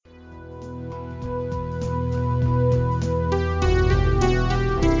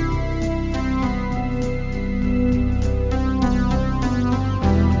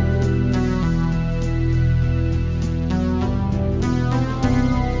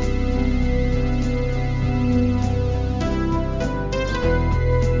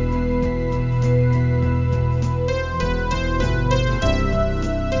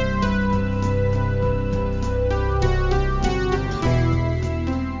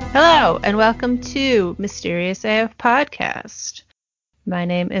Hello, and welcome to Mysterious AF Podcast. My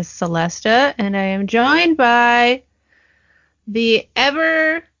name is Celesta, and I am joined by the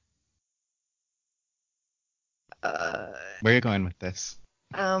ever... Where are you going with this?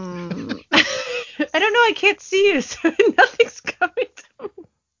 I don't know, I can't see you, so nothing's coming to me.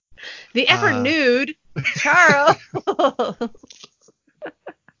 The ever nude Charles.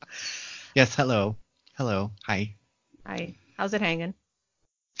 Yes, hello. Hello. Hi. Hi, how's it hanging?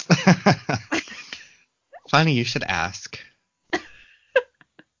 Funny you should ask.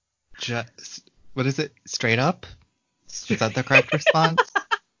 What is it? Straight up? Is that the correct response?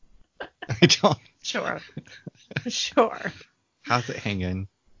 I don't. Sure. How's it hanging?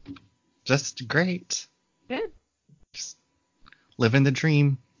 Just great. Good. Just living the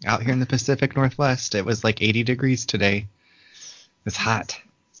dream out here in the Pacific Northwest. It was like 80 degrees today. It's hot.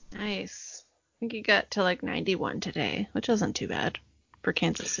 Nice. I think you got to like 91 today, which isn't too bad for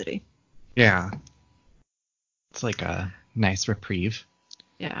Kansas City. Yeah. It's like a nice reprieve.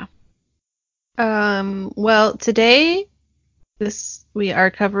 Yeah. Well, today we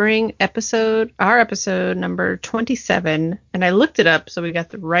are covering our episode number 27, and I looked it up so we got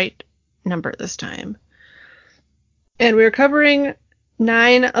the right number this time. And we're covering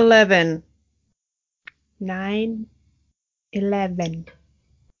 9/11. 9/11.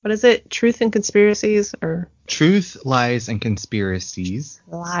 What is it? Truth and conspiracies or Truth, lies, and conspiracies.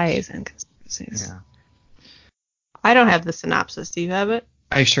 Lies and conspiracies. Yeah. I don't have the synopsis. Do you have it?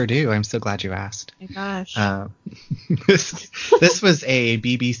 I sure do. I'm so glad you asked. Oh my gosh. This was a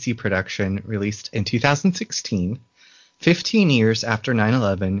BBC production released in 2016. 15 years after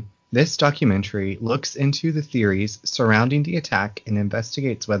 9/11, this documentary looks into the theories surrounding the attack and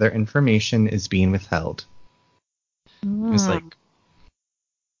investigates whether information is being withheld. It's like...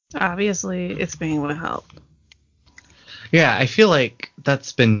 Obviously, it's being withheld. Yeah, I feel like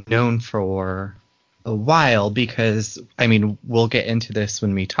that's been known for a while because, I mean, we'll get into this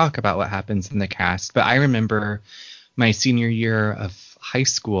when we talk about what happens in the cast, but I remember my senior year of high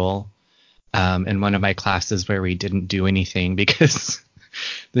school in one of my classes where we didn't do anything because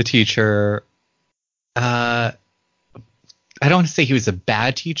the teacher, I don't want to say he was a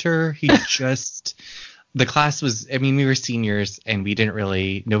bad teacher. He just, the class was, I mean, we were seniors and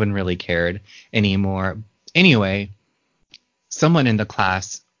no one really cared anymore. Anyway, someone in the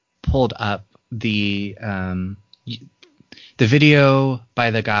class pulled up the video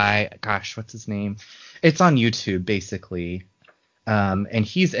by the guy, gosh, what's his name? It's on YouTube, basically. And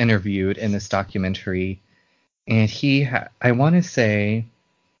he's interviewed in this documentary. And I want to say...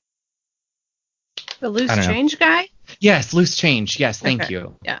 The loose change guy? Yes, loose change. Yes, thank Okay.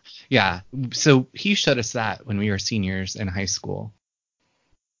 you. Yeah. Yeah. So he showed us that when we were seniors in high school.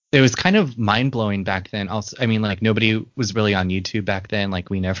 It was kind of mind-blowing back then. Also, I mean, like, nobody was really on YouTube back then. Like,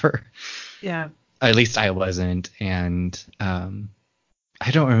 we never... Yeah. At least I wasn't. And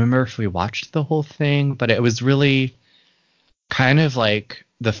I don't remember if we watched the whole thing, but it was really kind of like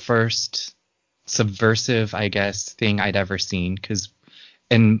the first subversive, I guess, thing I'd ever seen. Because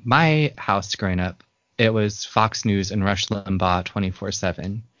in my house growing up, it was Fox News and Rush Limbaugh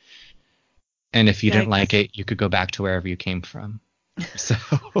 24/7. And if you didn't like it, you could go back to wherever you came from. So,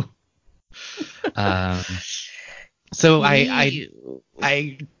 I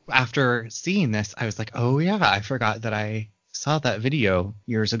after seeing this, I was like, oh yeah, I forgot that I saw that video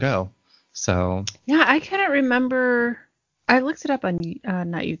years ago. So yeah, I cannot remember. I looked it up on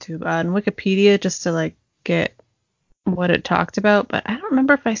not YouTube, on Wikipedia just to like get what it talked about, but I don't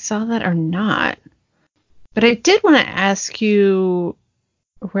remember if I saw that or not. But I did want to ask you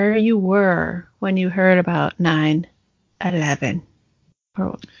where you were when you heard about 9/11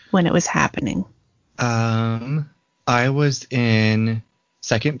 or when it was happening. I was in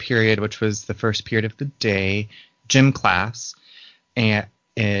second period, which was the first period of the day, gym class, and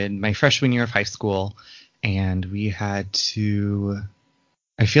in my freshman year of high school, and we had to...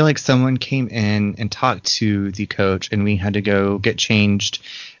 I feel like someone came in and talked to the coach, and we had to go get changed,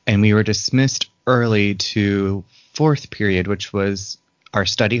 and we were dismissed early to fourth period, which was our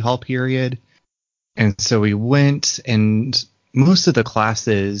study hall period. And so we went, and most of the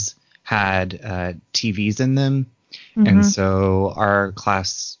classes had TVs in them. Mm-hmm. And so our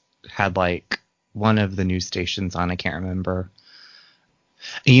class had like one of the news stations on. I can't remember.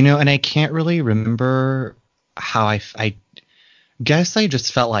 And I can't really remember how I guess I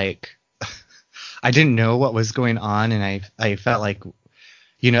just felt like I didn't know what was going on. And I felt like,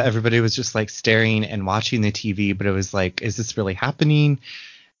 everybody was just like staring and watching the TV, but it was like, is this really happening?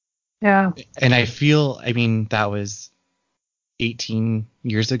 Yeah. And I mean, that was 18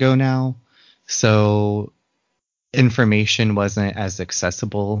 years ago now. So information wasn't as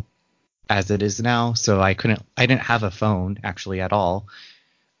accessible as it is now, so I didn't have a phone actually at all.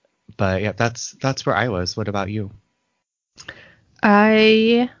 But yeah, that's where I was. What about you?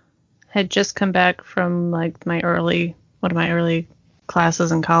 I had just come back from like one of my early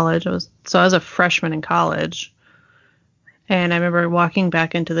classes in college. I was a freshman in college, and I remember walking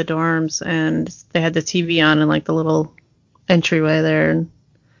back into the dorms, and they had the TV on in like the little entryway there, and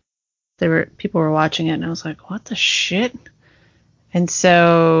people were watching it, and I was like, what the shit? And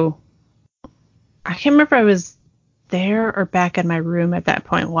so I can't remember if I was there or back in my room at that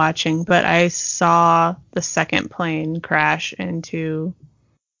point watching, but I saw the second plane crash into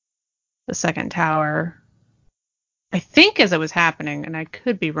the second tower. I think as it was happening, and I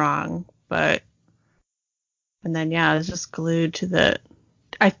could be wrong, and then yeah, I was just glued to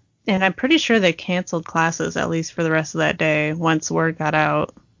and I'm pretty sure they canceled classes at least for the rest of that day once word got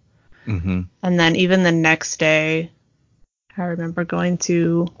out. Mm-hmm. And then even the next day, I remember going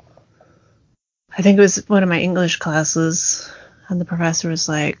to, I think it was one of my English classes, and the professor was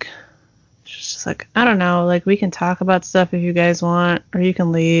like, she's just like, I don't know, like we can talk about stuff if you guys want, or you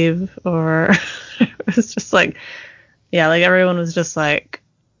can leave, or it was just like, yeah, like everyone was just like,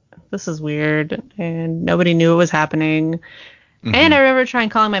 this is weird, and nobody knew what was happening. Mm-hmm. And I remember trying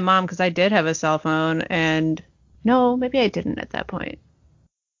calling my mom because I did have a cell phone, and no, maybe I didn't at that point.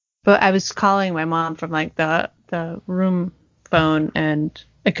 But I was calling my mom from like the room phone, and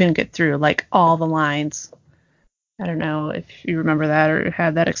I couldn't get through like all the lines. I don't know if you remember that or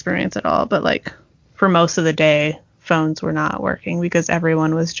had that experience at all, but like for most of the day, phones were not working because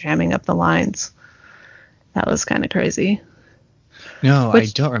everyone was jamming up the lines. That was kind of crazy. No, I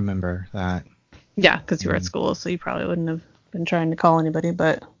don't remember that. Yeah, because you were at school, so you probably wouldn't have been trying to call anybody,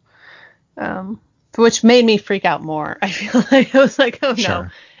 but which made me freak out more. I feel like I was like, oh no,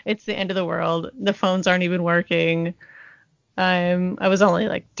 it's the end of the world. The phones aren't even working. I was only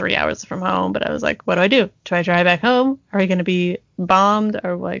like 3 hours from home, but I was like, what do I do? Do I drive back home? Are we going to be bombed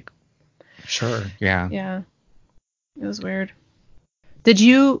or like? Sure. Yeah. Yeah. It was weird. Did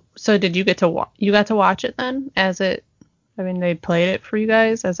you get to you got to watch it then I mean, they played it for you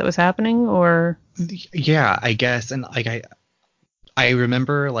guys as it was happening, or? Yeah, I guess. And like, I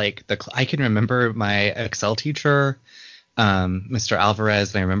remember like I can remember my Excel teacher, Mr.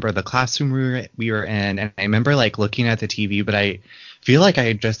 Alvarez, and I remember the classroom we were in, and I remember like looking at the TV, but I feel like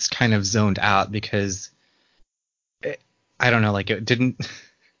I just kind of zoned out because I don't know, like it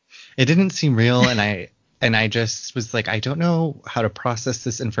didn't seem real, and I just was like, I don't know how to process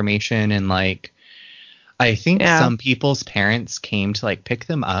this information, and like I think some people's parents came to like pick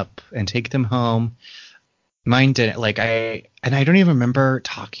them up and take them home. Mine didn't. Like I don't even remember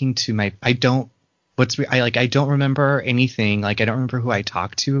talking to I don't remember anything. Like I don't remember who I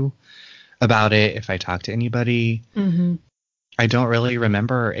talked to about it, if I talked to anybody. Mm-hmm. I don't really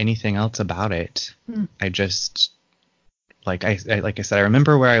remember anything else about it. Mm. I just like I said, I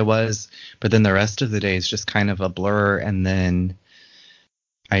remember where I was, but then the rest of the day is just kind of a blur. And then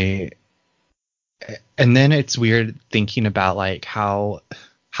it's weird thinking about like how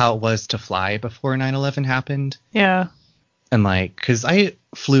it was to fly before 9/11 happened. Yeah. And like, cause I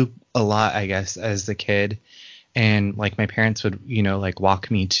flew a lot, I guess, as a kid, and like my parents would, like walk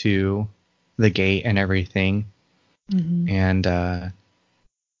me to the gate and everything. Mm-hmm. And,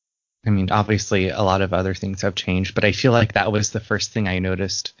 I mean, obviously a lot of other things have changed, but I feel like that was the first thing I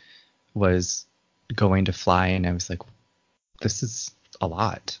noticed was going to fly. And I was like, this is a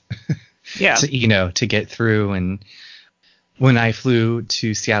lot. Yeah. to get through. And when I flew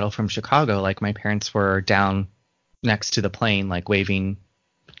to Seattle from Chicago, like my parents were down next to the plane, like waving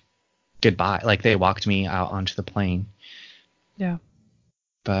goodbye. Like they walked me out onto the plane. Yeah.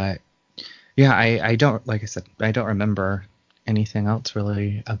 But yeah, I don't, like I said, I don't remember anything else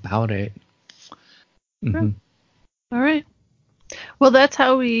really about it. Mm-hmm. All right. Well, that's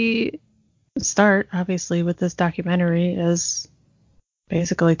how we start, obviously, with this documentary, is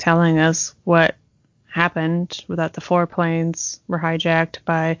basically telling us what happened, that the 4 planes were hijacked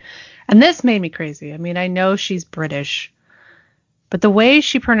by, and this made me crazy. I mean, I know she's British, but the way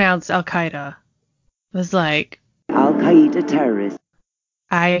she pronounced Al Qaeda was like Al Qaeda terrorist.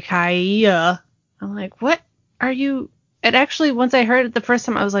 Al Qaeda. I'm like, what are you? It actually, once I heard it the first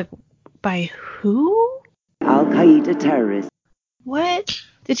time, I was like, by who? Al Qaeda terrorist. What?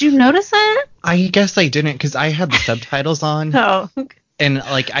 Did you notice that? I guess I didn't, because I had the subtitles on. Oh. And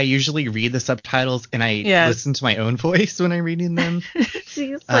like I usually read the subtitles and I listen to my own voice when I'm reading them.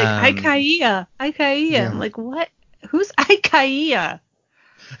 She's like, Ikaia. Yeah. I'm like, what? Who's Ikaia?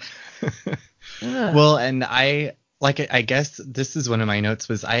 Well, and I guess this is one of my notes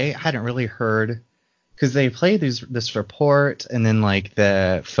was I hadn't really heard because they play this report and then like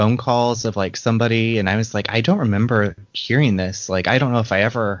the phone calls of like somebody, and I was like, I don't remember hearing this. Like, I don't know if I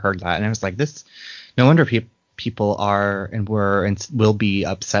ever heard that. And I was like, this, no wonder people are and were and will be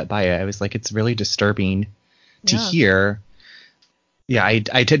upset by it. I was like, it's really disturbing to hear. Yeah,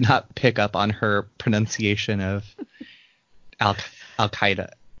 I did not pick up on her pronunciation of Al Qaeda.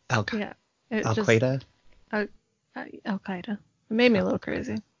 Al Qaeda. Al Qaeda. It made me a little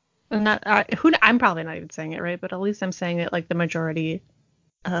crazy. I'm probably not even saying it right, but at least I'm saying it like the majority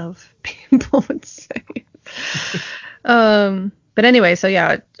of people would say. But anyway, so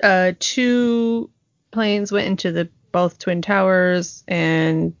yeah, 2 planes went into both Twin Towers,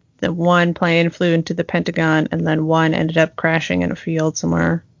 and the one plane flew into the Pentagon, and then one ended up crashing in a field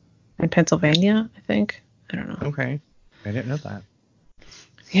somewhere in Pennsylvania, I think. I don't know. Okay, I didn't know that.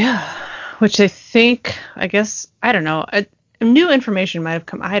 Yeah, which I guess, I don't know. New information might have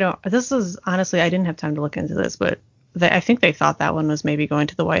come. This is honestly, I didn't have time to look into this, but I think they thought that one was maybe going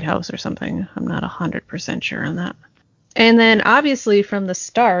to the White House or something. I'm not 100% sure on that. And then obviously from the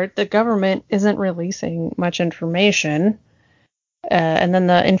start, the government isn't releasing much information. And then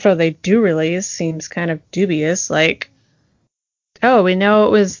the info they do release seems kind of dubious. Like, oh, we know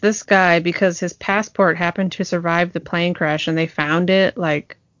it was this guy because his passport happened to survive the plane crash, and they found it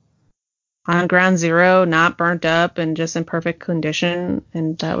like on ground zero, not burnt up and just in perfect condition.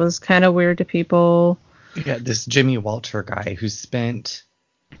 And that was kind of weird to people. Yeah, this Jimmy Walter guy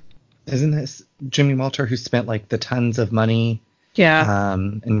isn't this Jimmy Walter who spent like the tons of money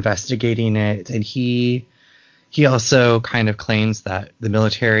investigating it, and he also kind of claims that the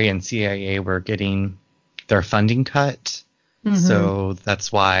military and CIA were getting their funding cut. Mm-hmm. So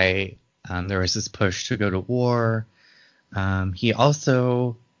that's why there was this push to go to war. He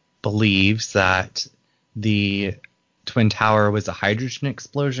also believes that the Twin Tower was a hydrogen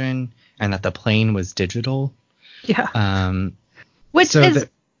explosion and that the plane was digital. Yeah. Which is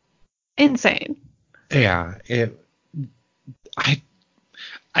insane. Yeah.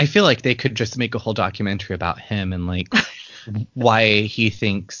 I feel like they could just make a whole documentary about him and like why he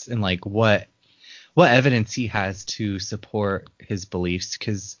thinks and like what evidence he has to support his beliefs.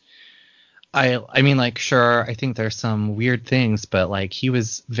 Because I mean, like, sure, I think there's some weird things, but like he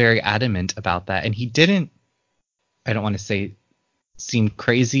was very adamant about that, and he didn't. I don't want to say seem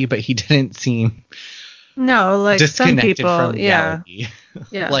crazy, but he didn't seem like disconnected some people, from reality.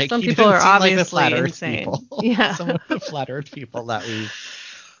 Yeah, like some people are obviously like insane. People. Yeah, Some of the flat Earth people that we've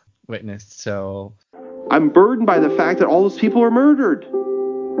witnessed. So I'm burdened by the fact that all those people were murdered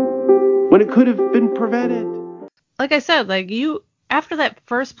when it could have been prevented. Like I said, like after that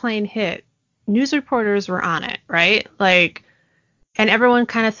first plane hit, news reporters were on it, right? Like, and everyone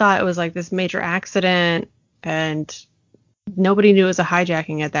kind of thought it was like this major accident, and nobody knew it was a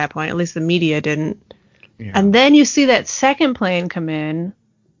hijacking at that point. At least the media didn't. Yeah. And then you see that second plane come in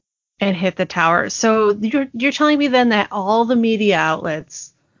and hit the tower. So you're telling me then that all the media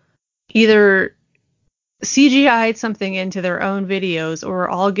outlets either CGI'd something into their own videos or were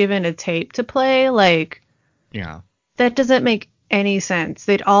all given a tape to play? Like, yeah, that doesn't make any sense.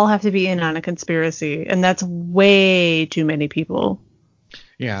 They'd all have to be in on a conspiracy, and that's way too many people.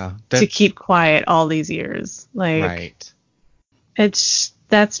 Yeah, to keep quiet all these years. Like, right.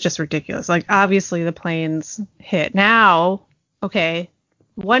 That's just ridiculous. Like, obviously the planes hit. Now, okay,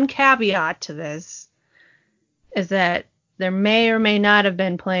 one caveat to this is that there may or may not have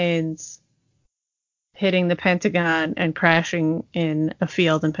been planes hitting the Pentagon and crashing in a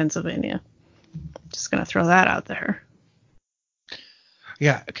field in Pennsylvania. Just gonna throw that out there.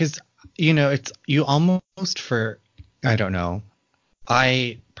 Yeah, because it's you almost I don't know.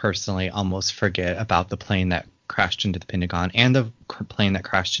 I personally almost forget about the plane that crashed into the Pentagon and the plane that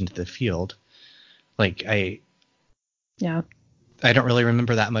crashed into the field. Like I don't really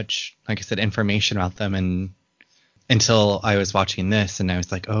remember that much, like I said, information about them, and until I was watching this, and I was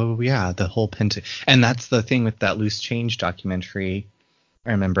like, oh yeah, the whole Pentagon. And that's the thing with that Loose Change documentary.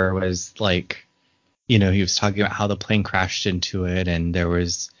 I remember was like, he was talking about how the plane crashed into it, and there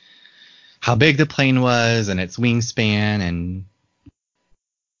was how big the plane was and its wingspan, and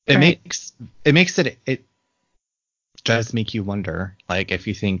it makes it does make you wonder, like, if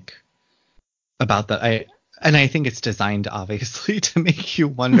you think about that. I think it's designed obviously to make you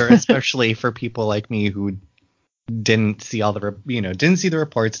wonder, especially for people like me who didn't see all the didn't see the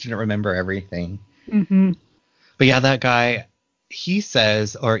reports, didn't remember everything. Mm-hmm. But yeah, that guy, he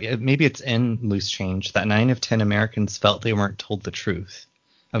says, or maybe it's in Loose Change, that 9 of 10 Americans felt they weren't told the truth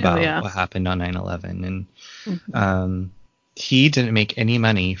about what happened on 9/11, and he didn't make any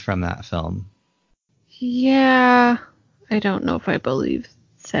money from that film. Yeah, I don't know if I believe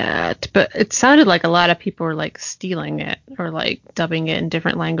that. But it sounded like a lot of people were like stealing it or like dubbing it in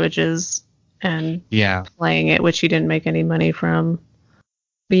different languages and playing it, which he didn't make any money from.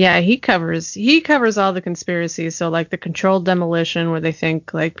 But yeah, he covers all the conspiracies. So like the controlled demolition where they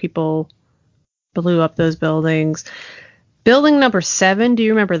think like people blew up those buildings. Building number 7, do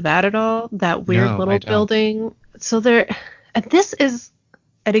you remember that at all? That weird little building. So and this is,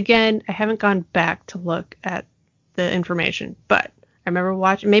 and again, I haven't gone back to look at the information, but I remember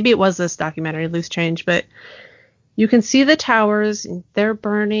watching, maybe it was this documentary, Loose Change, but you can see the towers, they're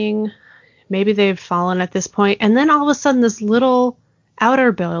burning. Maybe they've fallen at this point. And then all of a sudden, this little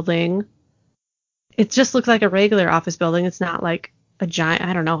outer building, it just looks like a regular office building. It's not like a giant,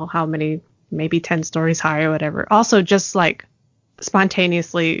 I don't know how many, maybe 10 stories high or whatever. Also just like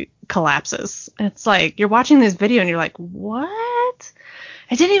spontaneously collapses. It's like you're watching this video and you're like, what?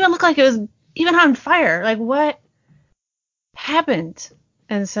 It didn't even look like it was even on fire. Like what happened?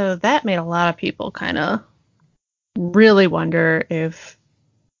 And so that made a lot of people kind of really wonder if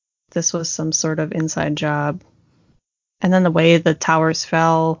this was some sort of inside job. And then the way the towers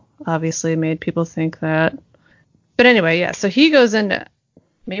fell obviously made people think that. But anyway, yeah, so he goes into,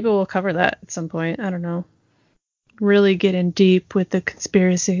 maybe we'll cover that at some point. I don't know. Really get in deep with the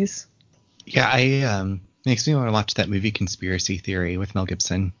conspiracies. Yeah, makes me want to watch that movie Conspiracy Theory with Mel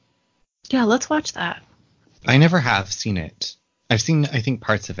Gibson. Yeah, let's watch that. I never have seen it. I've seen, I think,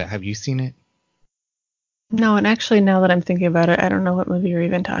 parts of it. Have you seen it? No, and actually, now that I'm thinking about it, I don't know what movie you're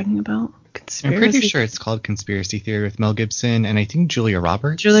even talking about. I'm pretty sure it's called Conspiracy Theory with Mel Gibson and I think Julia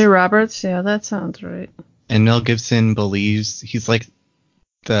Roberts. Julia Roberts? Yeah, that sounds right. And Mel Gibson believes he's like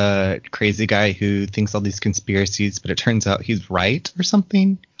the crazy guy who thinks all these conspiracies, but it turns out he's right or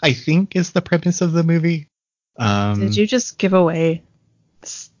something, I think is the premise of the movie. Did you just give away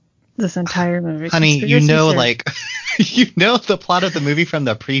this entire movie? Honey, you know, like, you know the plot of the movie from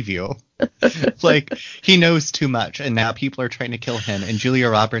the preview. Like, he knows too much, and now people are trying to kill him, and Julia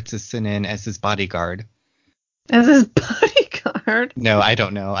Roberts is sent in as his bodyguard. As his bodyguard? No, I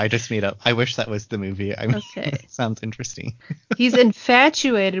don't know. I just made up. I wish that was the movie. I mean, okay. Sounds interesting. He's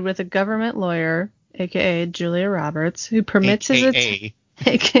infatuated with a government lawyer, a.k.a. Julia Roberts, who permits AKA.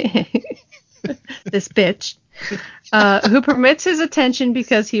 A.k.a. this bitch, who permits his attention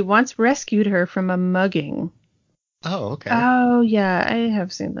because he once rescued her from a mugging. Oh, okay. Oh, yeah, I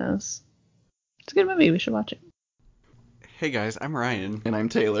have seen this. It's a good movie. We should watch it. Hey guys, I'm Ryan. And I'm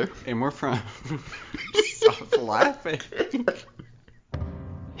Taylor. And we're from... Stop laughing.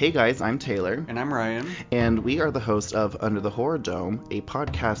 Hey guys, I'm Taylor. And I'm Ryan. And we are the hosts of Under the Horror Dome, a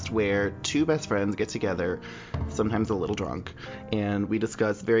podcast where two best friends get together, sometimes a little drunk, and we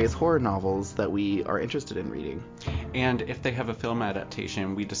discuss various horror novels that we are interested in reading. And if they have a film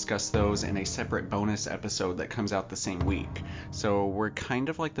adaptation, we discuss those in a separate bonus episode that comes out the same week. So we're kind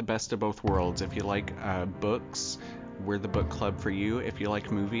of like the best of both worlds. If you like books, we're the book club for you. If you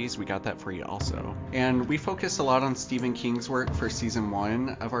like movies, we got that for you also. And we focus a lot on Stephen King's work for season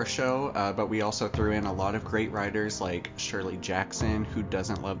 1 of our show, but we also threw in a lot of great writers like Shirley Jackson, who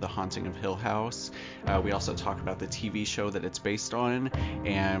doesn't love The Haunting of Hill House. We also talk about the TV show that it's based on,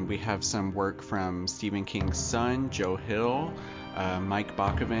 and we have some work from Stephen King's son, Joe Hill. Mike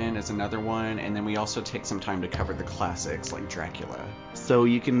Bakoven is another one, and then we also take some time to cover the classics like Dracula. So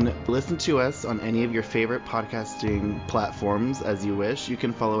you can listen to us on any of your favorite podcasting platforms as you wish. You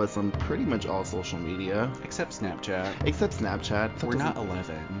can follow us on pretty much all social media. Except Snapchat. Except Snapchat. We're not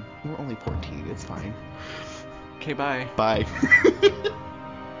 11. We're only 14. It's fine. Okay, bye. Bye.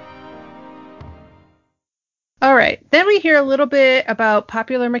 All right. Then we hear a little bit about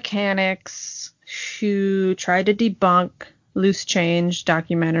Popular Mechanics, who tried to debunk Loose Change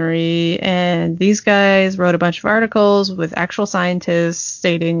documentary, and these guys wrote a bunch of articles with actual scientists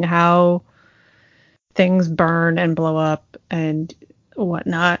stating how things burn and blow up and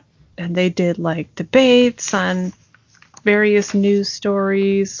whatnot. And they did like debates on various news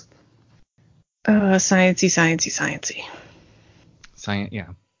stories. Sciencey. Yeah.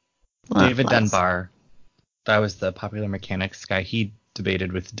 David Dunbar, that was the Popular Mechanics guy. He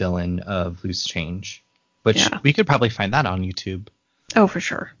debated with Dylan of Loose Change. Which we could probably find that on YouTube. Oh, for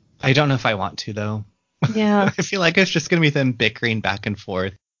sure. I don't know if I want to, though. Yeah. I feel like it's just going to be them bickering back and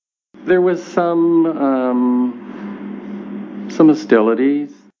forth. There was some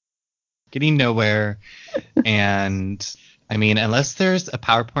hostilities. Getting nowhere. And, I mean, unless there's a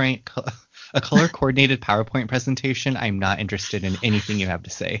color-coordinated PowerPoint presentation, I'm not interested in anything you have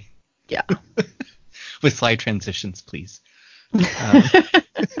to say. Yeah. With slide transitions, please.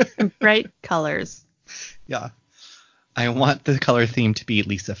 Bright colors. Yeah. I want the color theme to be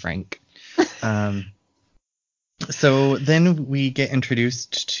Lisa Frank. So then we get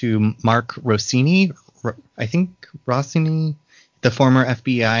introduced to Mark Rossini. I think Rossini, the former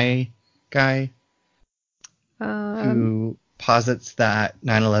FBI guy, who posits that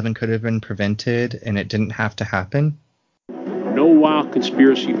 9/11 could have been prevented and it didn't have to happen. No wild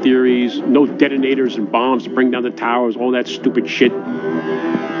conspiracy theories, no detonators and bombs to bring down the towers, all that stupid shit. We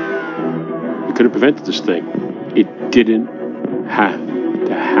could have prevented this thing. It didn't have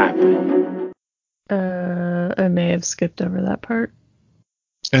to happen. I may have skipped over that part.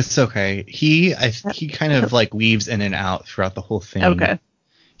 It's okay. He kind of like weaves in and out throughout the whole thing. Okay.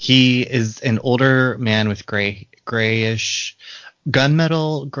 He is an older man with grayish,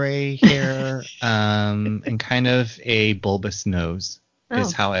 gunmetal gray hair, and kind of a bulbous nose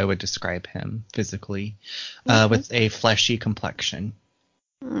is how I would describe him physically, with a fleshy complexion.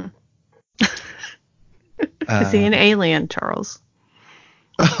 Is he an alien, Charles?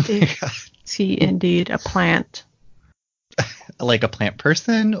 Oh my God. Is he indeed a plant? Like a plant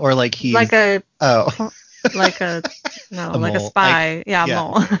person, or like he's like a like a mole. spy? A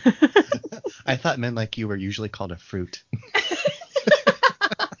mole. I thought men like you were usually called a fruit.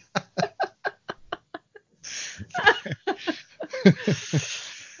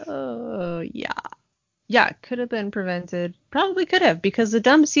 Oh yeah, could have been prevented. Probably could have, because the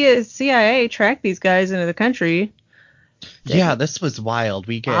dumb CIA tracked these guys into the country. Yeah, this was wild.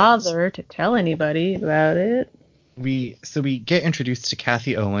 We get bother to tell anybody about it. We get introduced to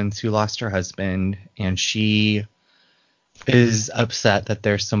Kathy Owens, who lost her husband, and she is upset that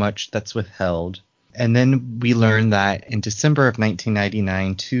there's so much that's withheld. And then we learn that in December of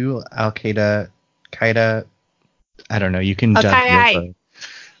 1999, two Al-Qaeda, I don't know, you can judge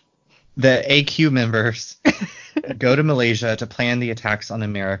the AQ members go to Malaysia to plan the attacks on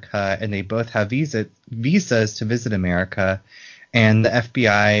America, and they both have visas to visit America, and the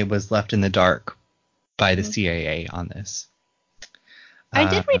FBI was left in the dark by the CIA on this. I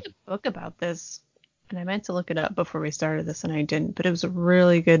did read a book about this, and I meant to look it up before we started this, and I didn't, but it was a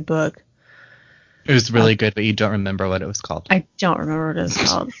really good book. It was really good, but you don't remember what it was called. I don't remember what it was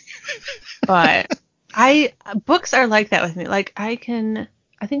called. But books are like that with me. Like, I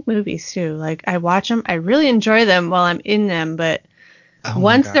think movies too. Like, I watch them, I really enjoy them while I'm in them, but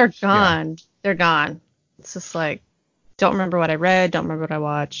once they're gone, they're gone. It's just like, don't remember what I read, don't remember what I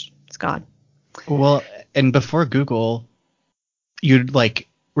watched. It's gone. Well, and before Google, you'd like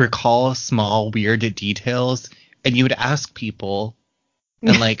recall small weird details, and you would ask people,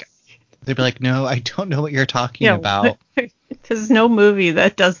 and like they'd be like, "No, I don't know what you're talking about." There's no movie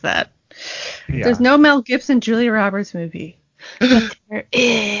that does that. Yeah. There's no Mel Gibson, Julia Roberts movie. But there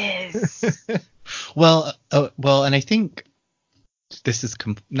is. Well, and I think this is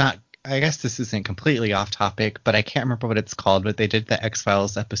not. I guess this isn't completely off topic, but I can't remember what it's called. But they did the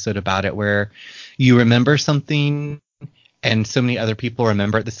X-Files episode about it, where you remember something, and so many other people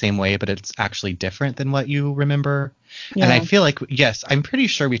remember it the same way, but it's actually different than what you remember. Yeah. And I feel like, yes, I'm pretty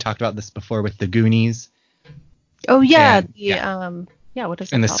sure we talked about this before with the Goonies. Oh yeah, and, what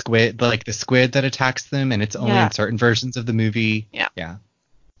is it? And the called? squid, like the squid that attacks them, and it's only in certain versions of the movie. Yeah.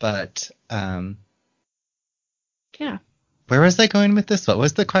 But yeah. Where was I going with this? What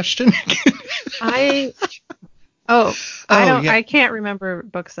was the question? I can't remember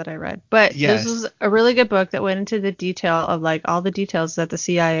books that I read, but this was a really good book that went into the detail of like all the details that the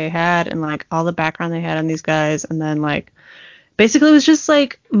CIA had and like all the background they had on these guys, and then like basically it was just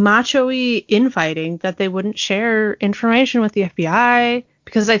like macho-y infighting that they wouldn't share information with the FBI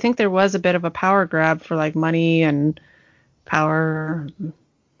because I think there was a bit of a power grab for like money and power,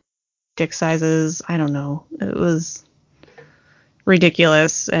 dick sizes. I don't know. It was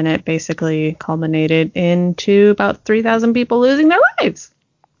ridiculous, and it basically culminated into about 3,000 people losing their lives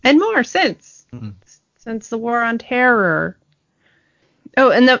and more since the war on terror.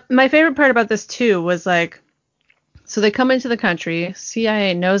 Oh, and my favorite part about this too was like, so they come into the country,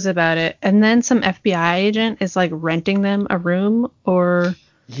 CIA knows about it, and then some FBI agent is like renting them a room or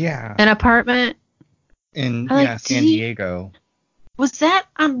an apartment in San Diego. Was that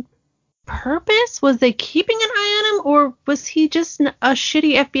on purpose? Was they keeping an eye on him, or was he just a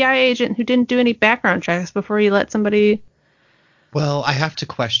shitty FBI agent who didn't do any background checks before he let somebody? Well, I have to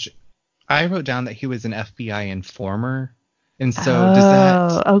question. I wrote down that he was an FBI informer, and so does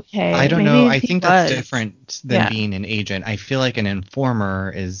that? Okay. I don't know. I think that's different than being an agent. I feel like an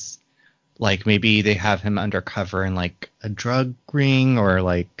informer is like maybe they have him undercover in like a drug ring or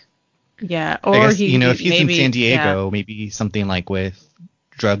like. Yeah, or I guess, if he's in San Diego, maybe something like with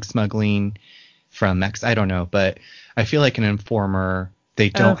drug smuggling from Mexico. I don't know, but I feel like an informer, they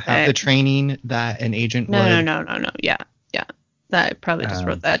don't have the training that an agent would. No. Yeah. I probably just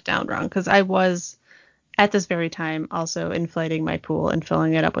wrote that down wrong because I was at this very time also inflating my pool and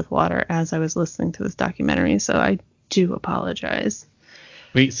filling it up with water as I was listening to this documentary. So I do apologize.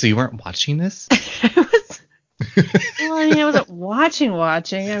 Wait, so you weren't watching this? Well, I mean, I wasn't watching.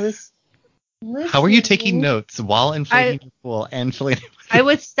 I was listening. How were you taking notes while inflating the pool and filling it? I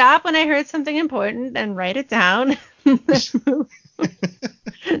would stop when I heard something important and write it down.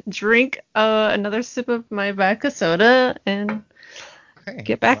 Drink another sip of my vodka soda and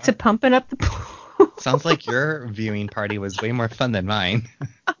get back to pumping up the pool. Sounds like your viewing party was way more fun than mine.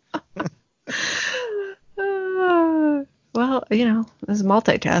 Well, it was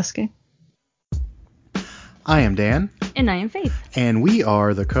multitasking. I am Dan. And I am Faith. And we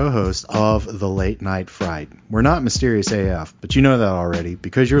are the co-hosts of The Late Night Fright. We're not Mysterious AF, but you know that already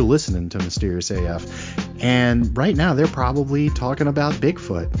because you're listening to Mysterious AF. And right now they're probably talking about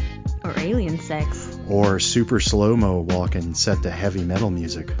Bigfoot. Or alien sex. Or super slow-mo walking set to heavy metal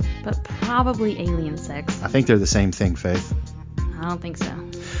music. But probably alien sex. I think they're the same thing, Faith. I don't think so.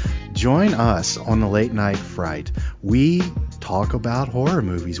 Join us on The Late Night Fright. We talk about horror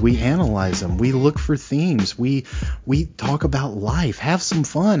movies. We analyze them. We look for themes. We talk about life. Have some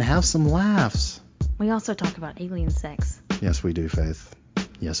fun. Have some laughs. We also talk about alien sex. Yes, we do, Faith.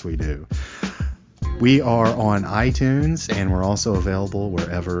 Yes, we do. We are on iTunes, and we're also available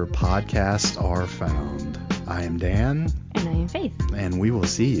wherever podcasts are found. I am Dan. And I am Faith. And we will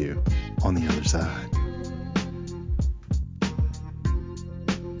see you on the other side.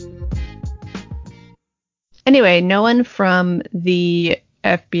 Anyway, no one from the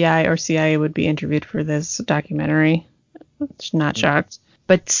FBI or CIA would be interviewed for this documentary. Not shocked.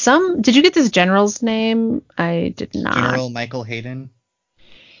 But did you get this general's name? I did not. General Michael Hayden.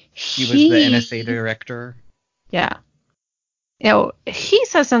 He was the NSA director. Yeah. He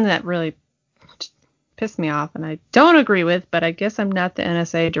says something that really pissed me off, and I don't agree with, but I guess I'm not the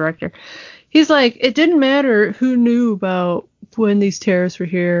NSA director. He's like, it didn't matter who knew about when these terrorists were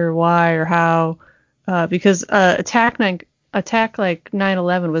here, or why, or how. Because attack like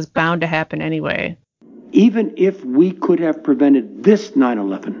 9/11 was bound to happen anyway. Even if we could have prevented this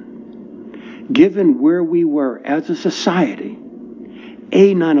 9/11, given where we were as a society,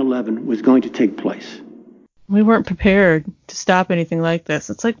 a 9/11 was going to take place. We weren't prepared to stop anything like this.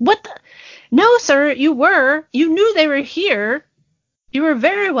 It's like, what the? No, sir, you were. You knew they were here. You were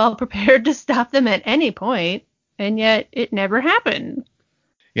very well prepared to stop them at any point, and yet it never happened.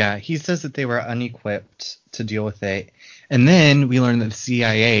 Yeah, he says that they were unequipped to deal with it. And then we learned that the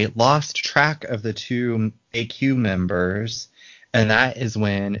CIA lost track of the two AQ members, and that is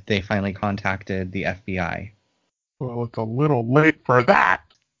when they finally contacted the FBI. Well, it's a little late for that.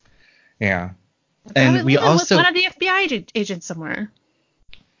 Yeah. And we also... one of the FBI agents somewhere.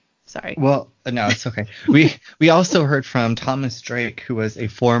 Sorry. Well, no, it's okay. We also heard from Thomas Drake, who was a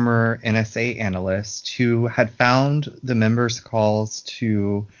former NSA analyst who had found the members' calls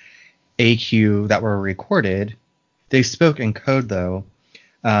to AQ that were recorded. They spoke in code, though,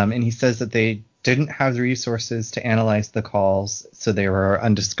 and he says that they didn't have the resources to analyze the calls, so they were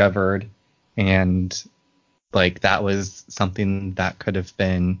undiscovered, and that was something that could have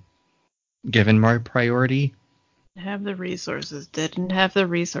been given more priority. Have the resources, didn't have the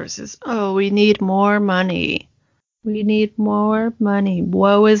resources. Oh, we need more money. We need more money.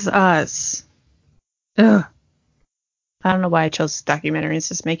 Woe is us. Ugh. I don't know why I chose this documentary. It's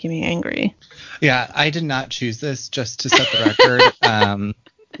just making me angry. Yeah, I did not choose this, just to set the record.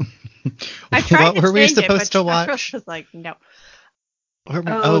 I tried what to were we change supposed it, to but watch? Charles was like, no.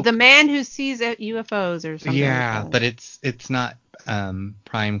 The man who sees UFOs or something. Yeah, but it's not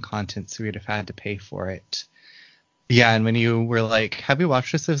prime content, so we'd have had to pay for it. Yeah, and when you were like, have you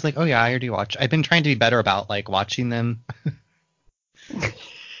watched this? I was like, oh yeah, I already watched. I've been trying to be better about watching them.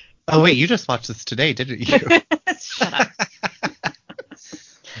 Oh wait, you just watched this today, didn't you? Shut up.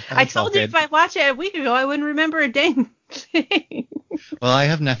 I told you if I watched it a week ago, I wouldn't remember a dang thing. Well, I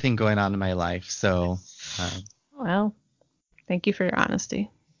have nothing going on in my life, so... Well, thank you for your honesty.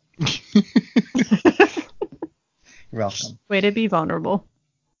 You're welcome. Way to be vulnerable.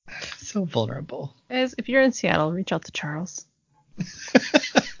 So vulnerable. Guys, if you're in Seattle, reach out to Charles.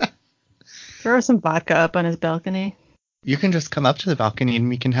 Throw some vodka up on his balcony. You can just come up to the balcony and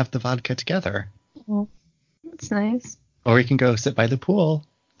we can have the vodka together. Well, that's nice. Or we can go sit by the pool.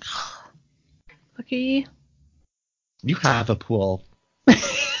 Okay. You have a pool.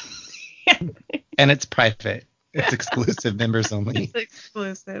 And it's private. It's exclusive, members only. It's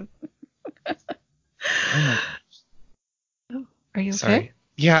exclusive. Oh, are you okay? Sorry.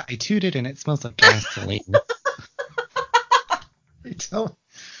 Yeah, I tooted and it smells like gasoline. I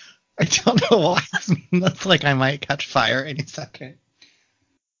don't know why it smells like I might catch fire any second.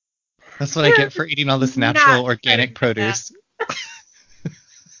 That's what I get for eating all this natural organic produce.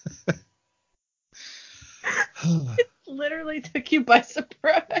 It literally took you by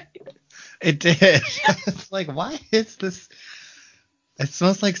surprise. It did. It's like, why is this? It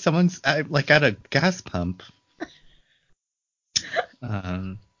smells like someone's like at a gas pump.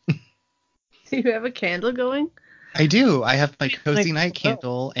 Do you have a candle going? I do. I have my cozy night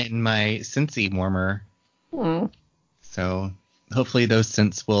candle and my Scentsy warmer. So hopefully those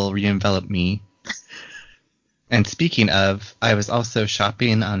scents will re-envelop me. And speaking of, I was also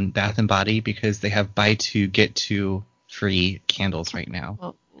shopping on Bath & Body because they have buy two, get two free candles right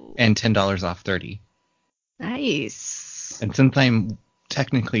now. And $10 off 30. Nice. And since I'm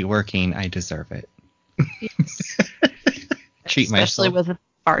technically working, I deserve it. Yes. Treat Especially myself. with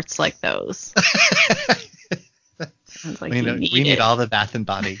farts like those. Sounds like we you need it. all the Bath &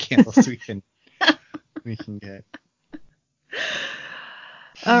 Body candles we can get.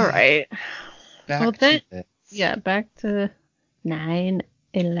 All right. Back to this. Yeah, back to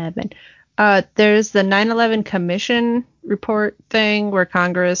 9/11. There's the 9/11 Commission report thing where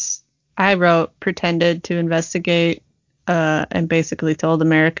Congress, I wrote, pretended to investigate and basically told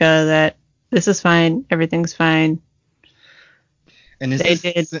America that this is fine, everything's fine. And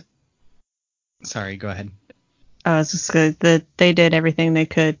did. Sorry, go ahead. I was just good that they did everything they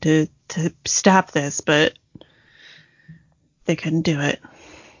could to stop this, but they couldn't do it.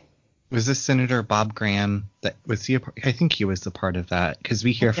 Was this Senator Bob Graham? I think he was a part of that because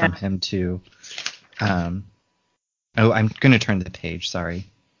we hear from him too. I'm going to turn the page. Sorry.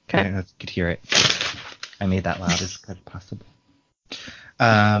 Okay. I don't know if you could hear it. I made that loud as possible.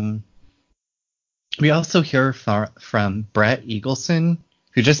 We also hear from Brett Eagleson,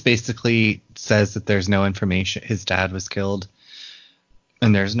 who just basically says that there's no information. His dad was killed,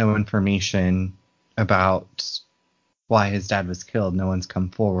 and there's no information about why his dad was killed. No one's come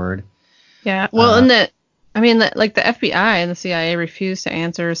forward. Yeah, well, and the FBI and the CIA refused to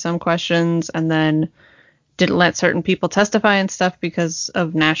answer some questions, and then didn't let certain people testify and stuff because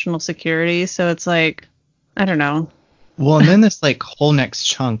of national security. So it's like, I don't know. Well, and then this whole next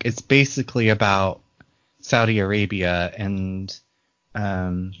chunk is basically about Saudi Arabia and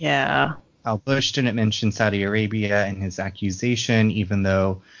how Bush didn't mention Saudi Arabia in his accusation, even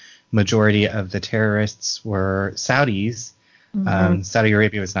though majority of the terrorists were Saudis. Mm-hmm. Saudi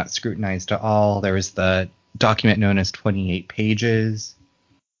Arabia was not scrutinized at all. There was the document known as 28 Pages,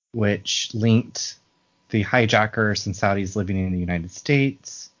 which linked the hijackers and Saudis living in the United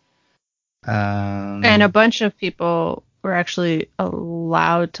States. And a bunch of people were actually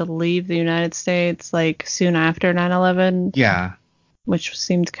allowed to leave the United States soon after 9/11. Yeah. Which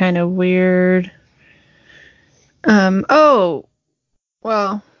seemed kind of weird. Well,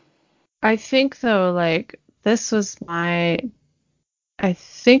 I think though, this was I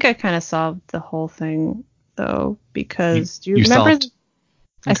think I kind of solved the whole thing though, because do you remember?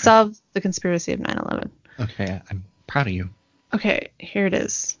 I solved the conspiracy of 9/11. Okay, I'm proud of you. Okay, here it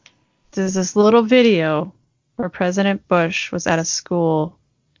is. There's this little video where President Bush was at a school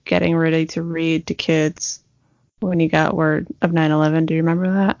getting ready to read to kids when he got word of 9/11. Do you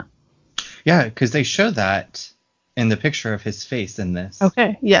remember that? Yeah, because they show that in the picture of his face in this.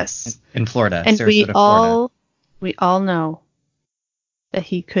 Okay, yes. In Florida, and Sarasota, Florida. We all know that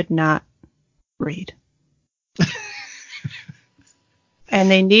he could not read. And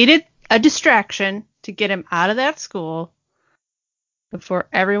they needed a distraction to get him out of that school before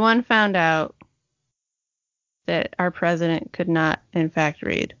everyone found out that our president could not, in fact,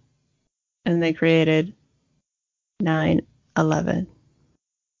 read. And they created 9/11.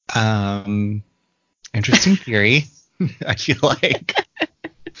 Interesting theory. I feel like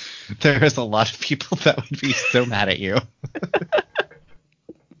there's a lot of people that would be so mad at you.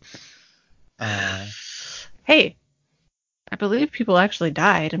 Hey, I believe people actually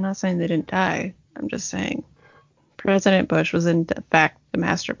died. I'm not saying they didn't die. I'm just saying President Bush was in fact the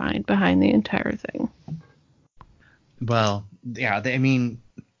mastermind behind the entire thing. Well, yeah, they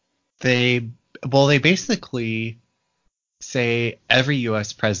basically say every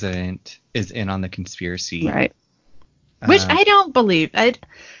U.S. president is in on the conspiracy. Right. Which I don't believe.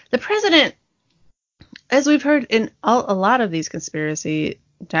 The president, as we've heard in a lot of these conspiracy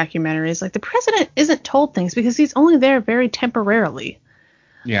documentaries, the president isn't told things because he's only there very temporarily.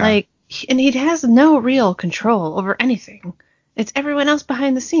 Yeah. And he has no real control over anything. It's everyone else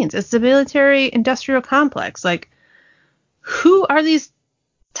behind the scenes. It's the military industrial complex. Who are these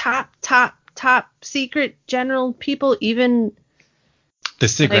top secret general people even? The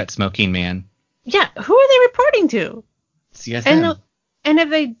cigarette smoking man. Yeah, who are they reporting to? CSM. And if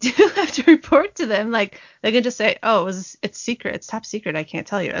they do have to report to them, like, they can just say, oh, it's secret. It's top secret. I can't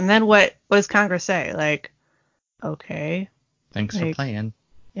tell you. And then what does Congress say? Like, okay. Thanks for playing.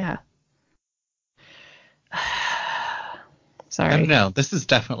 Yeah. I Sorry. don't know. This is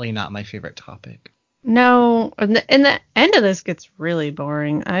definitely not my favorite topic. No. And the end of this gets really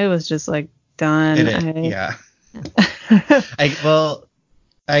boring. I was just, like, done. Yeah.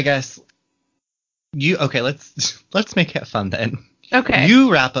 I guess let's make it fun then. Okay.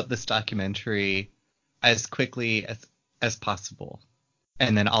 You wrap up this documentary as quickly as possible,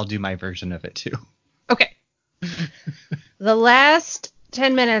 and then I'll do my version of it too. Okay. The last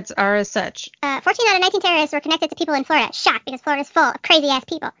 10 minutes are as such. 14 out of 19 terrorists were connected to people in Florida. Shock, because Florida's full of crazy-ass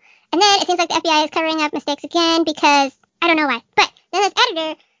people. And then it seems like the FBI is covering up mistakes again because I don't know why. But then this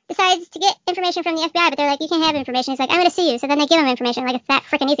editor decides to get information from the FBI, but they're like, you can't have information. He's like, I'm going to sue you. So then they give him information. Like, it's that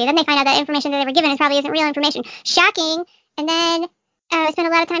freaking easy. Then they find out that information that they were given probably isn't real information. Shocking. And then we spend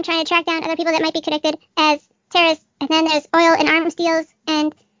a lot of time trying to track down other people that might be connected as terrorists. And then there's oil and arms deals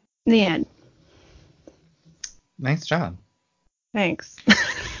and... The end. Nice job. Thanks.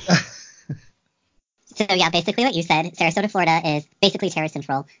 So, yeah, basically what you said, Sarasota, Florida is basically terrorist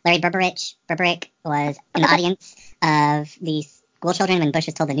control. Larry Burberick was in the audience of the school children when Bush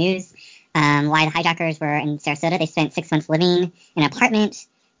was told the news. Why the hijackers were in Sarasota. They spent 6 months living in an apartment,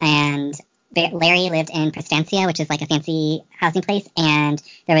 and Larry lived in Prestancia, which is like a fancy housing place, and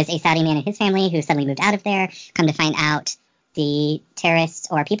there was a Saudi man and his family who suddenly moved out of there. Come to find out, the terrorists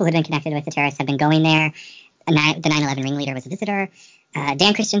or people who had been connected with the terrorists had been going there. The 9/11 ringleader was a visitor.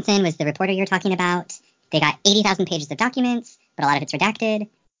 Dan Christensen was the reporter you're talking about. They got 80,000 pages of documents, but a lot of it's redacted.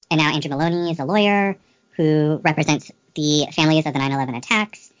 And now Andrew Maloney is a lawyer who represents the families of the 9/11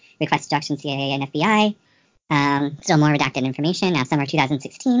 attacks, requests to talk to CIA and FBI. Still more redacted information. Now, summer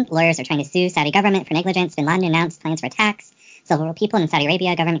 2016, lawyers are trying to sue Saudi government for negligence. Bin Laden announced plans for attacks. Several people in Saudi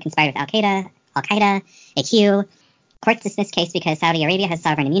Arabia government conspired with Al-Qaeda, AQ. Courts dismissed case because Saudi Arabia has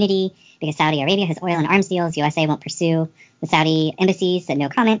sovereign immunity. Because Saudi Arabia has oil and arms deals, USA won't pursue. The Saudi embassy said no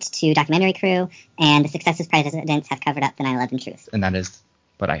comment to documentary crew. And the successive presidents have covered up the 9/11 truth. And that is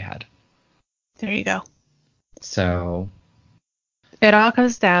what I had. There you go. So it all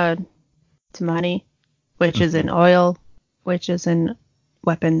comes down to money, which is in oil, which is in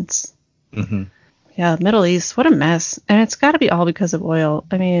weapons. Mm-hmm. Yeah, Middle East, what a mess. And it's got to be all because of oil.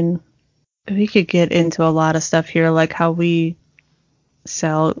 I mean, we could get into a lot of stuff here, like how we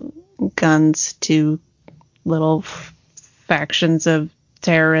sell guns to little factions of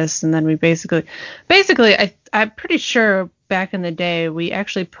terrorists, and then we basically, I'm pretty sure back in the day we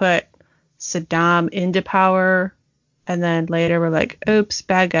actually put Saddam into power, and then later we're like, oops,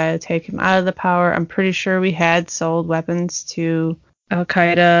 bad guy, take him out of the power. I'm pretty sure we had sold weapons to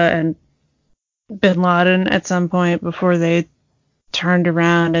Al-Qaeda and Bin Laden at some point before they turned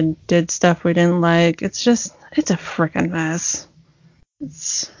around and did stuff we didn't like. It's a freaking mess.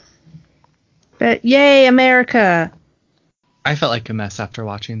 But yay, America! I felt like a mess after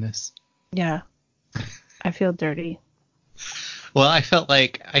watching this. Yeah. I feel dirty. Well, I felt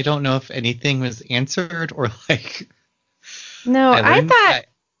like I don't know if anything was answered or like... No, I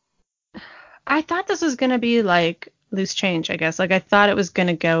thought this was going to be like loose change, I guess. Like, I thought it was going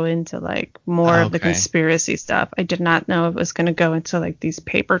to go into like more of the conspiracy stuff. I did not know it was going to go into like these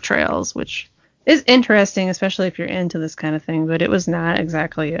paper trails, which is interesting, especially if you're into this kind of thing, but it was not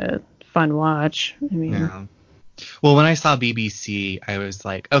exactly a fun watch. I mean, yeah. Well, when I saw BBC, I was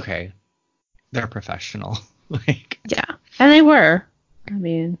like, okay, they're professional. Like, yeah, and they were. I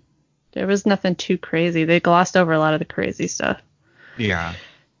mean, there was nothing too crazy. They glossed over a lot of the crazy stuff. Yeah.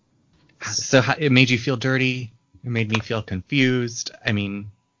 So it made you feel dirty. It made me feel confused. I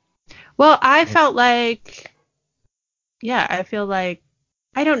mean, well, I felt like, yeah, I feel like,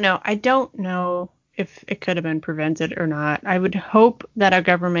 I don't know. I don't know if it could have been prevented or not. I would hope that our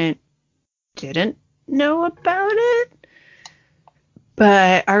government didn't know about it,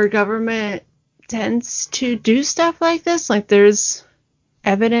 but our government tends to do stuff like this. Like, there's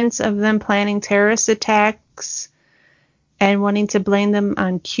evidence of them planning terrorist attacks and wanting to blame them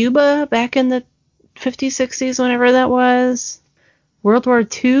on Cuba back in the 50s, 60s, whenever that was. World War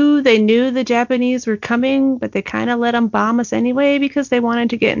II, they knew the Japanese were coming, but they kind of let them bomb us anyway because they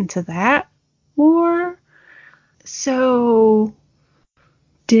wanted to get into that war. So,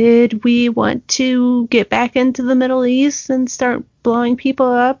 did we want to get back into the Middle East and start blowing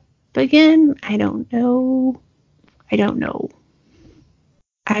people up again? I don't know.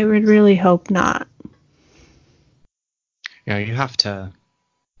 I would really hope not. Yeah, you have to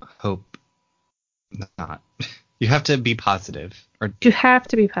hope not. You have to be positive. Or you have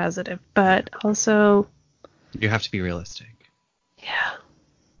to be positive, but also... you have to be realistic. Yeah.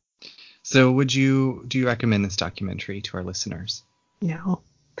 So do you recommend this documentary to our listeners? No.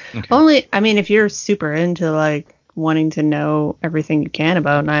 Okay. Only, I mean, if you're super into like wanting to know everything you can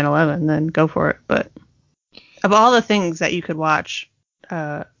about 9/11, then go for it. But of all the things that you could watch,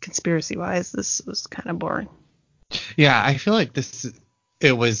 conspiracy wise, this was kind of boring. Yeah, I feel like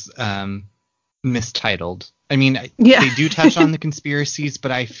it was mistitled. I mean, Yeah. they do touch on the conspiracies,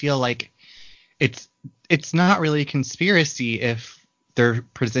 but I feel like it's not really a conspiracy if they're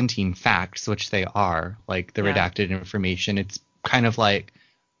presenting facts, which they are, like the redacted information. It's kind of like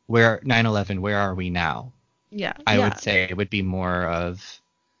 9/11, where are we now? Yeah. I would say it would be more of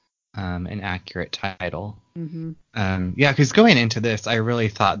an accurate title. Mm-hmm. Yeah, because going into this, I really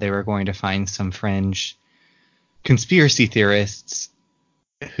thought they were going to find some fringe conspiracy theorists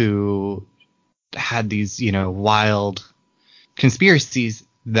who had these, wild conspiracies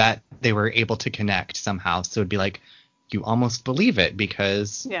that they were able to connect somehow. So it'd be like, you almost believe it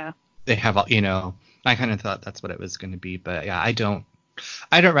because they have, I kind of thought that's what it was going to be. But yeah, I don't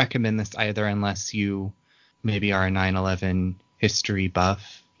recommend this either unless you maybe are a 9/11 history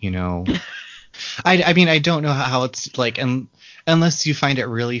buff, I mean, I don't know how it's like, unless you find it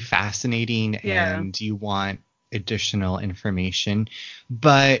really fascinating and you want additional information.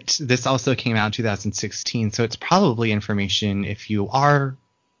 But this also came out in 2016, so it's probably information, if you are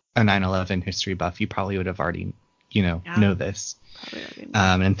a 9/11 history buff, you probably would have already, know this.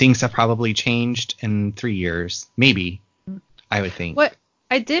 And things have probably changed in 3 years, maybe, I would think. What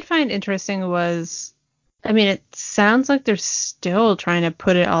I did find interesting was, I mean, it sounds like they're still trying to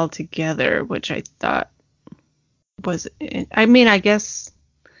put it all together, which I thought was, I mean, I guess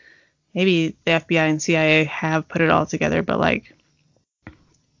maybe the FBI and CIA have put it all together, but like,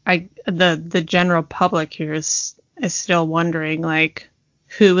 the general public here is still wondering like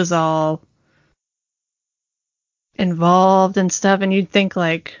who was all involved and stuff, and you'd think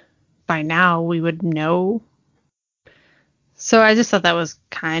like by now we would know. So I just thought that was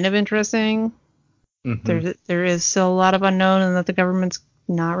kind of interesting. Mm-hmm. There is still a lot of unknown, and that the government's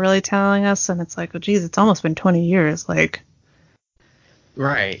not really telling us, and it's like, oh geez, it's almost been 20 years. Like,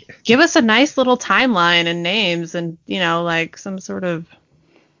 right. Give us a nice little timeline and names, and like some sort of,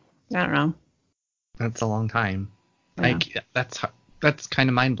 I don't know. That's a long time. Yeah. That's kind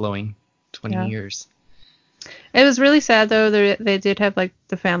of mind blowing. 20 years. It was really sad though. They did have like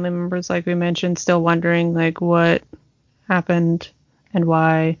the family members, like we mentioned, still wondering like what happened and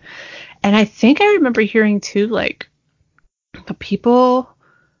why. And I think I remember hearing too, like the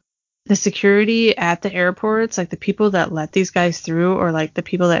security at the airports, like the people that let these guys through, or like the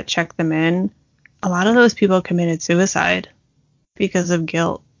people that check them in, a lot of those people committed suicide because of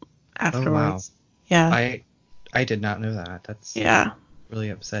guilt afterwards. Oh, wow. Yeah. I did not know that. That's really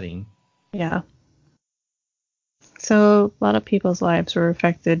upsetting. Yeah. So a lot of people's lives were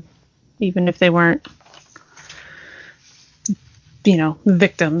affected, even if they weren't,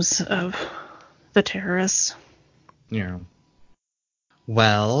 victims of the terrorists. Yeah.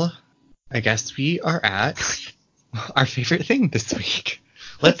 Well, I guess we are at our favorite thing this week.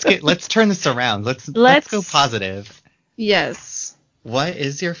 Let's turn this around. Let's go positive. Yes. What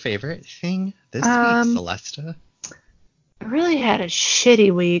is your favorite thing this week, Celesta? I really had a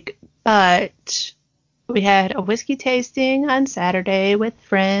shitty week, but we had a whiskey tasting on Saturday with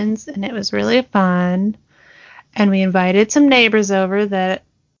friends, and it was really fun. And we invited some neighbors over that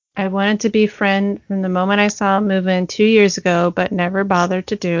I wanted to befriend from the moment I saw them move in 2 years ago, but never bothered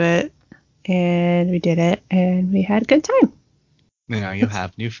to do it. And we did it, and we had a good time. Now you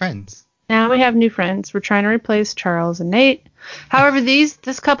have new friends. Now we have new friends. We're trying to replace Charles and Nate. However,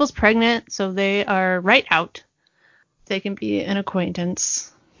 this couple's pregnant, so they are right out. They can be an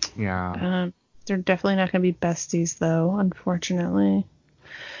acquaintance. Yeah. They're definitely not going to be besties, though, unfortunately.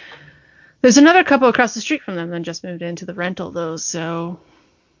 There's another couple across the street from them that just moved into the rental, though, so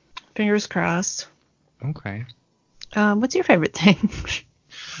fingers crossed. Okay. What's your favorite thing?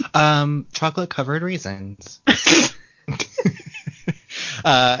 Chocolate-covered raisins.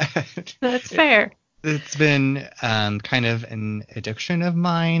 That's fair. It's been kind of an addiction of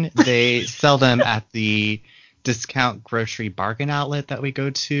mine. They sell them at the discount grocery bargain outlet that we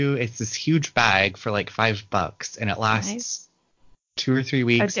go to. It's this huge bag for like $5, and it lasts 2 or 3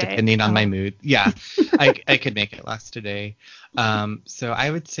 weeks depending on my mood. Yeah, I could make it last a day. So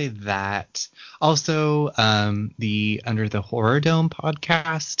I would say that. Also, the Under the Horror Dome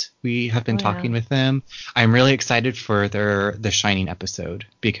podcast, we have been talking with them. I'm really excited for their The Shining episode,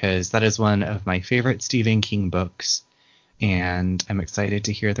 because that is one of my favorite Stephen King books, and I'm excited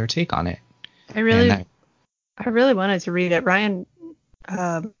to hear their take on it. I really wanted to read it. Ryan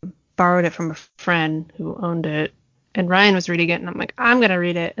borrowed it from a friend who owned it, and Ryan was reading it, and I'm like, I'm going to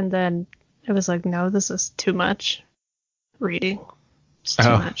read it. And then it was like, no, this is too much reading. It's too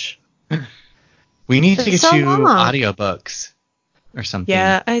much. We need to It's get so you long. audiobooks or something.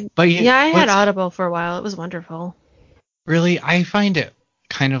 Yeah, I had what's- Audible for a while. It was wonderful. Really, I find it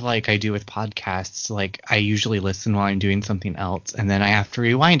kind of like I do with podcasts. Like, I usually listen while I'm doing something else, and then I have to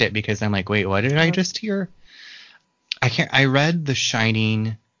rewind it because I'm like, wait, what did I just hear? I read The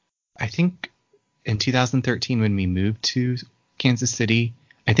Shining, I think in 2013 when we moved to Kansas City.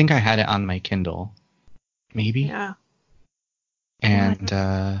 I think I had it on my Kindle. Maybe? Yeah. And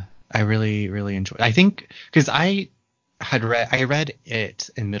I really, really enjoyed it. I think because I read it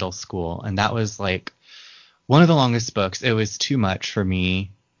in middle school, and that was like one of the longest books. It was too much for me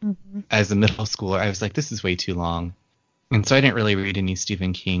as a middle schooler. I was like, this is way too long. And so I didn't really read any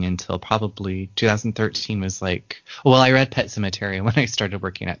Stephen King until probably 2013 was like, well, I read Pet Sematary when I started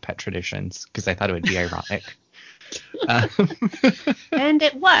working at Pet Traditions because I thought it would be ironic. And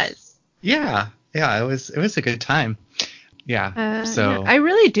it was. Yeah, it was a good time. Yeah, so yeah, I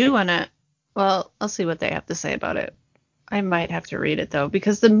really do want to. Well, I'll see what they have to say about it. I might have to read it though,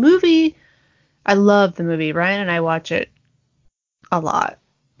 because the movie, I love the movie. Ryan and I watch it a lot,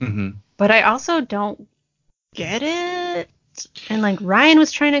 but I also don't get it. And like Ryan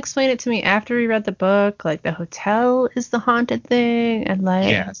was trying to explain it to me after we read the book, like the hotel is the haunted thing, and like,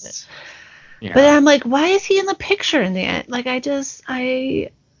 yes. Yeah. But I'm like, why is he in the picture in the end? Like, I'm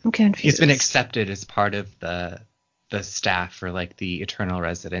confused. He's been accepted as part of the staff or like the eternal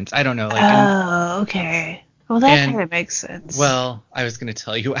residence. I don't know. Like, okay. Well, that kind of makes sense. Well, I was going to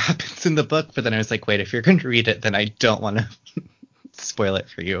tell you what happens in the book, but then I was like, wait, if you're going to read it, then I don't want to spoil it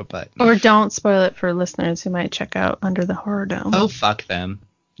for you. But or don't spoil it for listeners who might check out Under the Horror Dome. Oh, fuck them.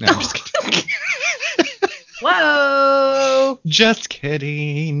 No, I'm just kidding. Whoa! Just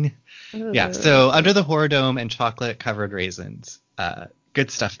kidding. Yeah, so Under the Horror Dome and Chocolate Covered Raisins.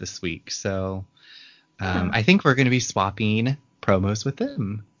 Good stuff this week. So I think we're going to be swapping promos with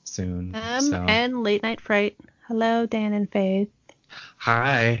them soon. And Late Night Fright. Hello, Dan and Faith.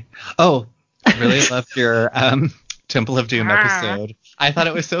 Hi. Oh, really loved your Temple of Doom episode. I thought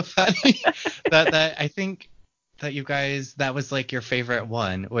it was so funny that I think that you guys, that was like your favorite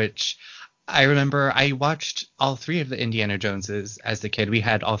one, which I remember I watched all three of the Indiana Joneses as a kid. We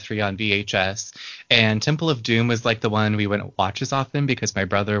had all three on VHS, and Temple of Doom was like the one we wouldn't watch as often because my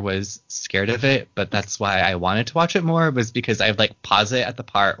brother was scared of it, but that's why I wanted to watch it more, was because I would like pause it at the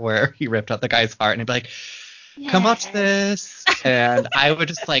part where he ripped out the guy's heart and I'd be like, come watch this. And I would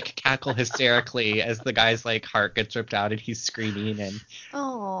just like cackle hysterically as the guy's like heart gets ripped out and he's screaming, and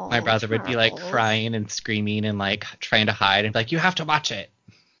my brother would be like crying and screaming and like trying to hide and be like, you have to watch it.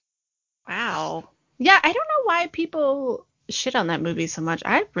 Wow. Yeah, I don't know why people shit on that movie so much.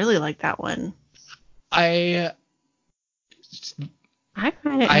 I really like that one. I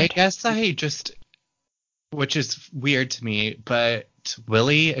find it guess I just, which is weird to me, but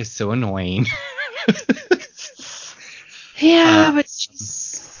Willie is so annoying. Yeah, but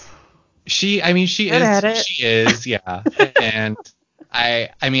she is, yeah. And I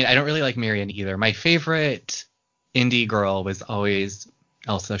mean, I don't really like Marion either. My favorite indie girl was always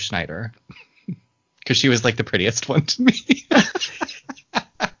Elsa Schneider, because she was like the prettiest one to me.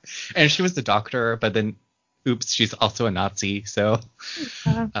 And she was the doctor, but then, oops, she's also a Nazi. So,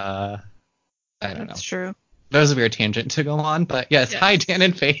 I don't know. That's true. That was a weird tangent to go on, but yes. Hi, Dan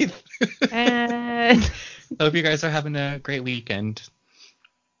and Faith. And hope you guys are having a great weekend.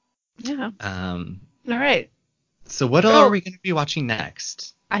 Yeah. All right. So what are we going to be watching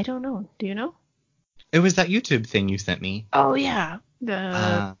next? I don't know. Do you know? It was that YouTube thing you sent me. Oh yeah.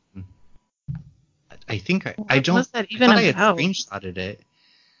 I think I don't. Was that even I about? had screenshotted it.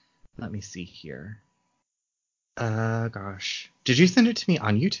 Let me see here. Gosh. Did you send it to me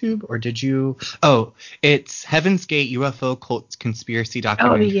on YouTube or did you? Oh, it's Heaven's Gate UFO Cult Conspiracy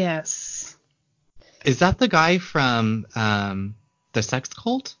Documentary. Oh yes. Is that the guy from the sex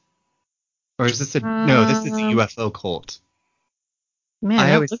cult? Or is this no? This is a UFO cult. Man,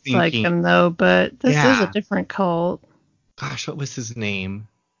 that looks like him though, but this is a different cult. Gosh, what was his name?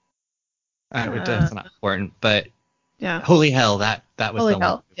 That's not important, but yeah, Holy Hell. That was Holy the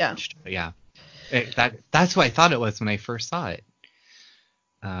Hell. one. Yeah. That's who I thought it was when I first saw it.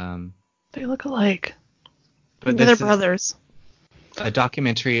 They look alike. But they're brothers. A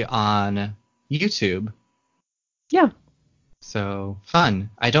documentary on YouTube. Yeah. So fun.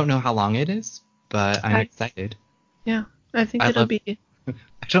 I don't know how long it is, but I'm excited. Yeah, I think it'll be.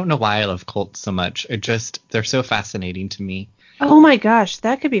 I don't know why I love cults so much. They're so fascinating to me. Oh my gosh,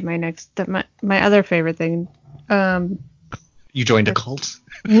 that could be my next, my other favorite thing. You joined a cult?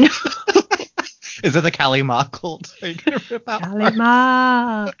 No. Is it the Kali Ma cult? Are you gonna rip out? Kali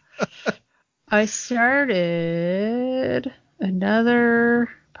Ma. I started another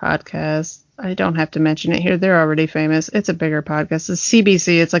podcast. I don't have to mention it here. They're already famous. It's a bigger podcast. It's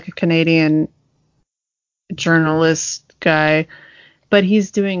CBC. It's like a Canadian journalist guy, but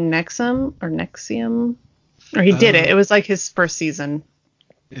he's doing Nexium, or he did it. It was like his first season.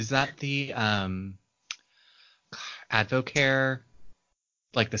 Is that the Advocare,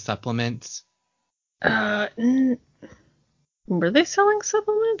 like the supplements? Were they selling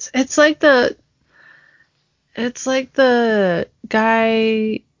supplements? It's like the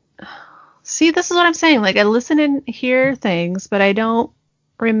guy. See, this is what I'm saying. Like, I listen and hear things, but I don't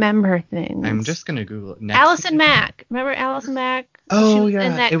remember things. I'm just gonna Google it. Allison Mack. Remember Allison Mack? Oh, She was yeah.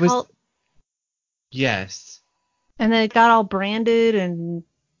 in that It was. cult, Yes. and then it got all branded and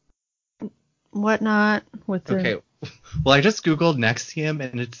whatnot with the. Okay. Well, I just Googled Nexium,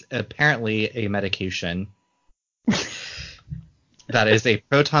 and it's apparently a medication. That is a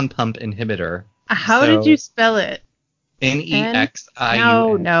proton pump inhibitor. How did you spell it?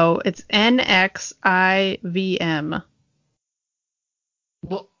 Nexium. No, it's Nxivm.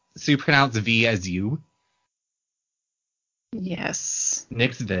 Well, so you pronounce V as you? Yes.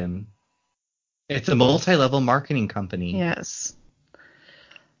 Nixvim. It's a multi-level marketing company. Yes.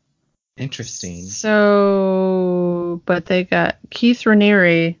 Interesting. So, but they got Keith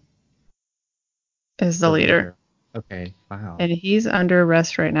Raniere is the leader. Okay, wow. And he's under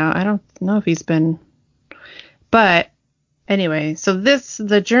arrest right now. I don't know if he's been. But anyway, so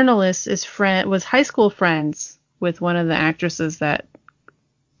the journalist was high school friends with one of the actresses that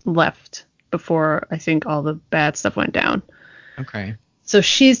left before I think all the bad stuff went down. Okay. So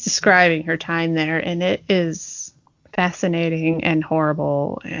she's describing her time there, and it is fascinating and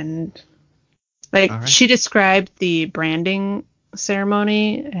horrible. And like she described the branding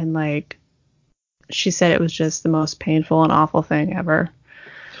ceremony, and like she said it was just the most painful and awful thing ever.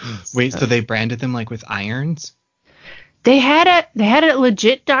 Wait, so they branded them like with irons? They had a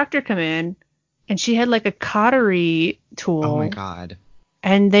legit doctor come in, and she had like a cautery tool. Oh my god.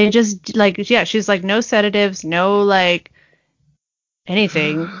 And they just she's like, no sedatives, no like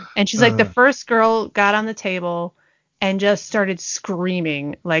anything. And she's like, the first girl got on the table and just started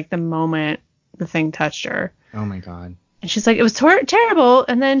screaming like the moment the thing touched her. Oh my god. And she's like, it was terrible.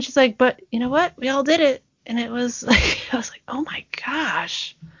 And then she's like, but you know what? We all did it. And it was like, I was like, oh my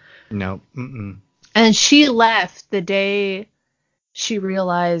gosh. No. Mm-mm. And she left the day she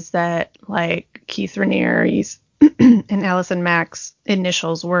realized that like Keith Raniere's and Allison Mack's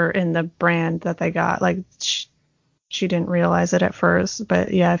initials were in the brand that they got. Like she didn't realize it at first,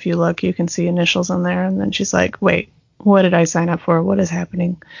 but yeah, if you look, you can see initials in there. And then she's like, wait, what did I sign up for? What is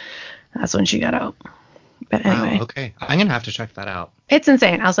happening? That's when she got out. But anyway. Wow, okay. I'm going to have to check that out. It's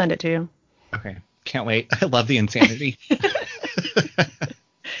insane. I'll send it to you. Okay. Can't wait. I love the insanity.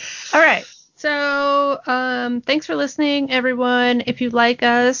 All right. So, thanks for listening, everyone. If you like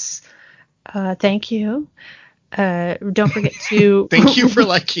us, thank you. Don't forget to... Thank you for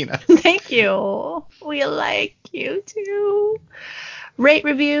liking us. Thank you. We like you too. Rate,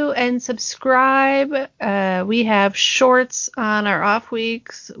 review, and subscribe. We have shorts on our off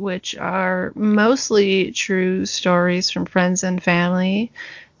weeks, which are mostly true stories from friends and family,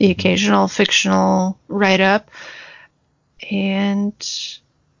 the occasional fictional write-up, and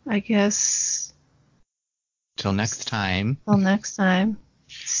I guess... Till next time.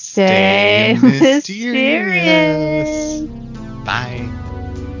 Stay mysterious. Bye.